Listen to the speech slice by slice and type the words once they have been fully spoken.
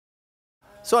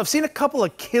So I've seen a couple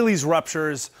Achilles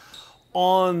ruptures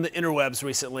on the interwebs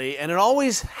recently, and it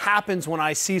always happens when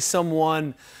I see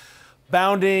someone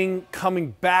bounding,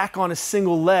 coming back on a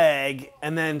single leg,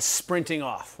 and then sprinting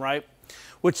off, right?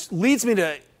 Which leads me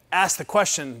to ask the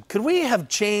question, could we have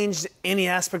changed any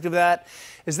aspect of that?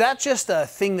 Is that just a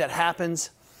thing that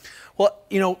happens? Well,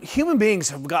 you know, human beings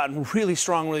have gotten really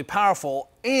strong, really powerful,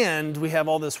 and we have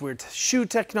all this weird shoe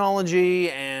technology,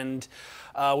 and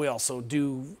we also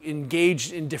do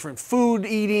engage in different food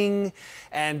eating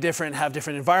and have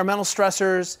different environmental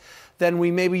stressors than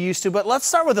we maybe used to. But let's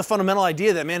start with the fundamental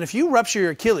idea that, man, if you rupture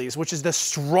your Achilles, which is the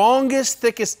strongest,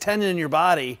 thickest tendon in your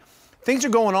body, things are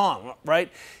going on, right?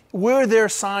 Were there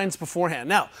signs beforehand?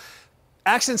 Now,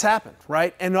 accidents happen,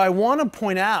 right? And I want to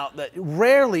point out that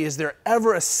rarely is there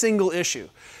ever a single issue.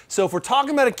 So if we're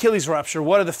talking about Achilles rupture,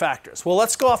 what are the factors? Well,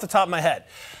 let's go off the top of my head.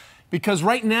 Because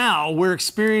right now we're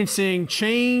experiencing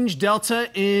change delta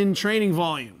in training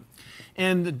volume.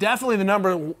 And definitely the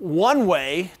number one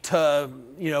way to,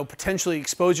 potentially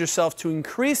expose yourself to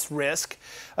increased risk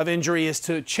of injury is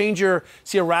to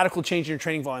see a radical change in your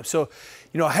training volume. So,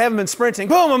 I haven't been sprinting,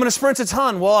 boom, I'm gonna sprint a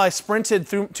ton. Well, I sprinted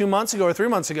 2 months ago or 3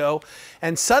 months ago,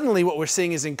 and suddenly what we're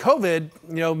seeing is in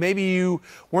COVID, maybe you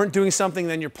weren't doing something,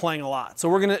 then you're playing a lot. So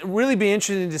we're gonna really be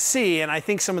interested to see, and I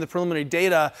think some of the preliminary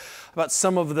data about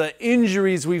some of the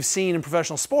injuries we've seen in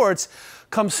professional sports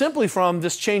come simply from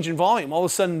this change in volume. All of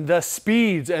a sudden, the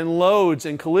speeds and loads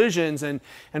and collisions and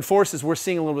forces, we're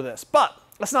seeing a little bit of this. But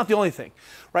that's not the only thing,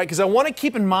 right? Because I want to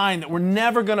keep in mind that we're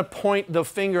never going to point the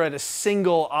finger at a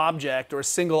single object or a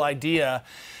single idea.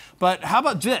 But how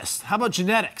about this? How about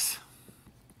genetics?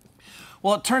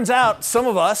 Well, it turns out some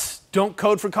of us don't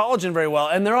code for collagen very well,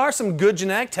 and there are some good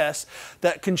genetic tests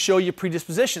that can show you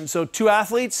predisposition. So 2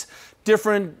 athletes,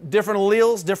 different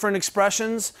alleles, different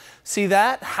expressions. See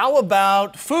that? How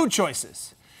about food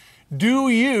choices? Do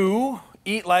you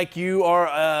eat like you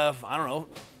are,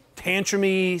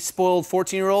 tantrumy, spoiled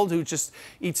 14-year-old who just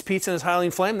eats pizza and is highly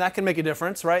inflamed? That can make a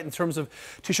difference, right, in terms of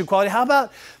tissue quality. How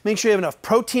about making sure you have enough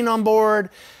protein on board,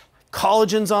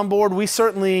 collagens on board? We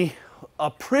certainly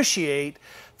appreciate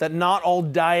that not all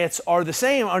diets are the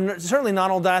same, or certainly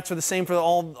not all diets are the same for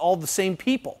all the same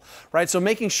people, right? So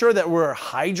making sure that we're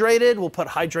hydrated, we'll put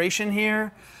hydration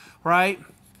here, right?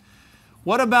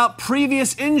 What about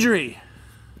previous injury?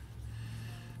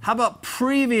 How about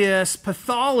previous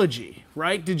pathology,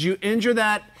 right? Did you injure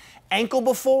that ankle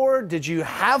before? Did you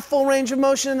have full range of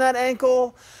motion in that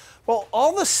ankle? Well,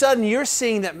 all of a sudden you're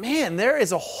seeing that, man, there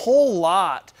is a whole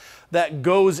lot that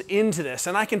goes into this.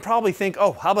 And I can probably think,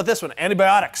 oh, how about this one?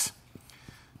 Antibiotics.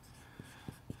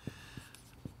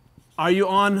 Are you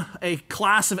on a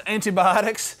class of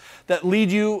antibiotics that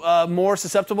lead you more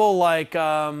susceptible, like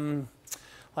I'm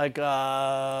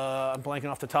blanking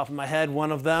off the top of my head,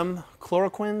 one of them,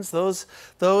 chloroquines,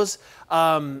 those.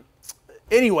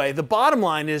 Anyway, the bottom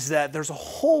line is that there's a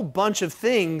whole bunch of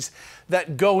things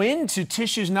that go into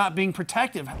tissues not being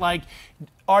protective. Like,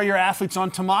 are your athletes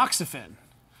on tamoxifen?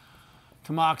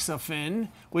 Tamoxifen,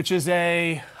 which is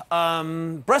a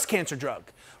breast cancer drug,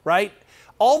 right?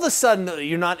 All of a sudden,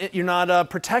 you're not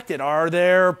protected. Are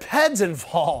there PEDs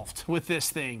involved with this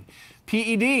thing?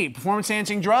 PED,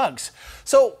 performance-enhancing drugs.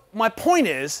 So my point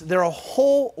is, there are a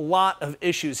whole lot of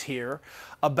issues here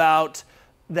about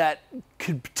that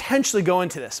could potentially go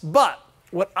into this. But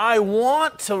what I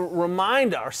want to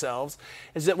remind ourselves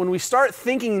is that when we start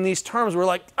thinking in these terms, we're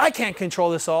like, I can't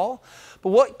control this all. But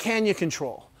what can you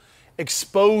control?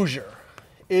 Exposure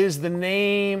is the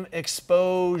name.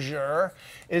 Exposure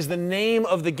is the name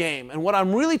of the game. And what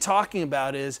I'm really talking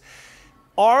about is,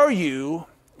 are you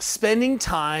spending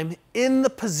time in the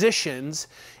positions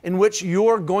in which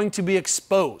you're going to be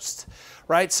exposed,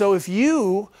 right? So if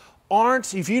you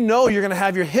know you're going to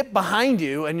have your hip behind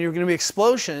you and you're going to be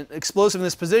explosive in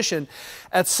this position,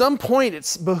 at some point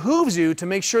it behooves you to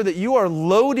make sure that you are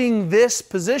loading this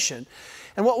position.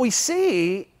 And what we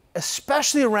see,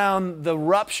 especially around the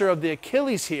rupture of the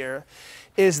Achilles here,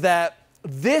 is that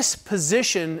this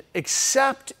position,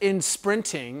 except in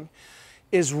sprinting,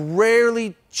 is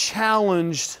rarely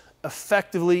challenged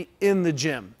effectively in the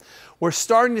gym. We're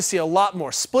starting to see a lot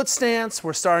more split stance.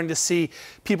 We're starting to see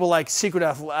people like Secret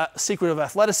of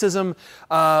Athleticism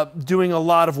doing a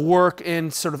lot of work in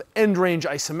sort of end range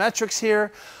isometrics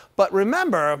here. But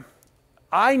remember,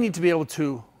 I need to be able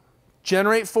to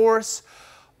generate force,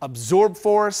 absorb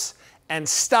force, and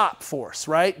stop force,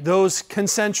 right? Those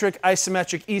concentric,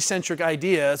 isometric, eccentric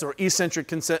ideas, or eccentric,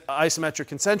 isometric,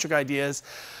 concentric ideas,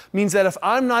 means that if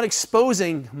I'm not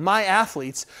exposing my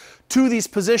athletes to these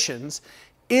positions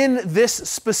in this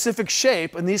specific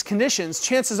shape and these conditions,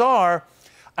 chances are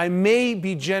I may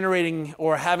be generating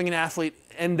or having an athlete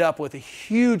end up with a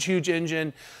huge, huge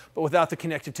engine, but without the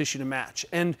connective tissue to match.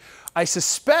 And I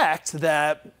suspect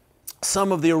that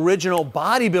some of the original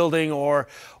bodybuilding or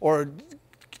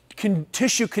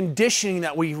tissue conditioning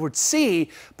that we would see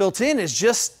built in is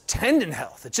just tendon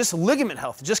health, it's just ligament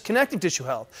health, it's just connective tissue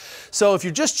health. So if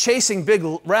you're just chasing big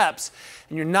reps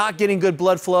and you're not getting good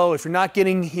blood flow, if you're not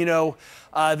getting,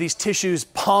 these tissues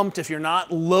pumped, if you're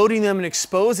not loading them and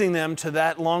exposing them to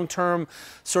that long-term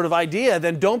sort of idea,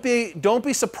 then don't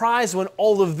be surprised when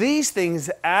all of these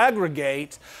things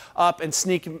aggregate up and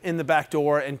sneak in the back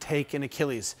door and take an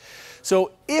Achilles.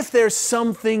 So if there's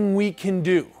something we can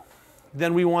do,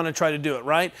 then we want to try to do it,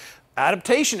 right?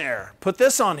 Adaptation error, put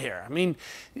this on here. I mean,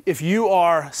 if you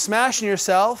are smashing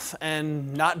yourself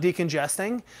and not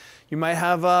decongesting, you might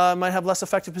have less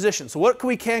effective position. So what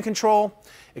we can control?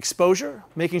 Exposure,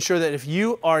 making sure that if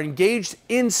you are engaged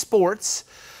in sports,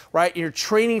 right, you're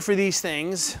training for these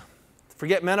things,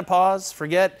 forget menopause,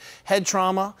 forget head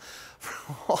trauma.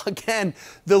 Again,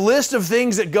 the list of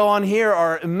things that go on here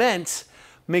are immense.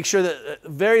 Make sure that at the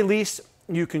very least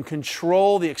you can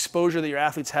control the exposure that your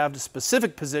athletes have to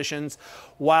specific positions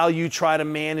while you try to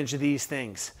manage these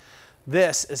things.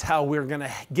 This is how we're going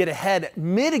to get ahead at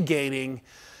mitigating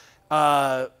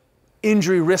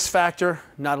injury risk factor,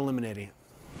 not eliminating it.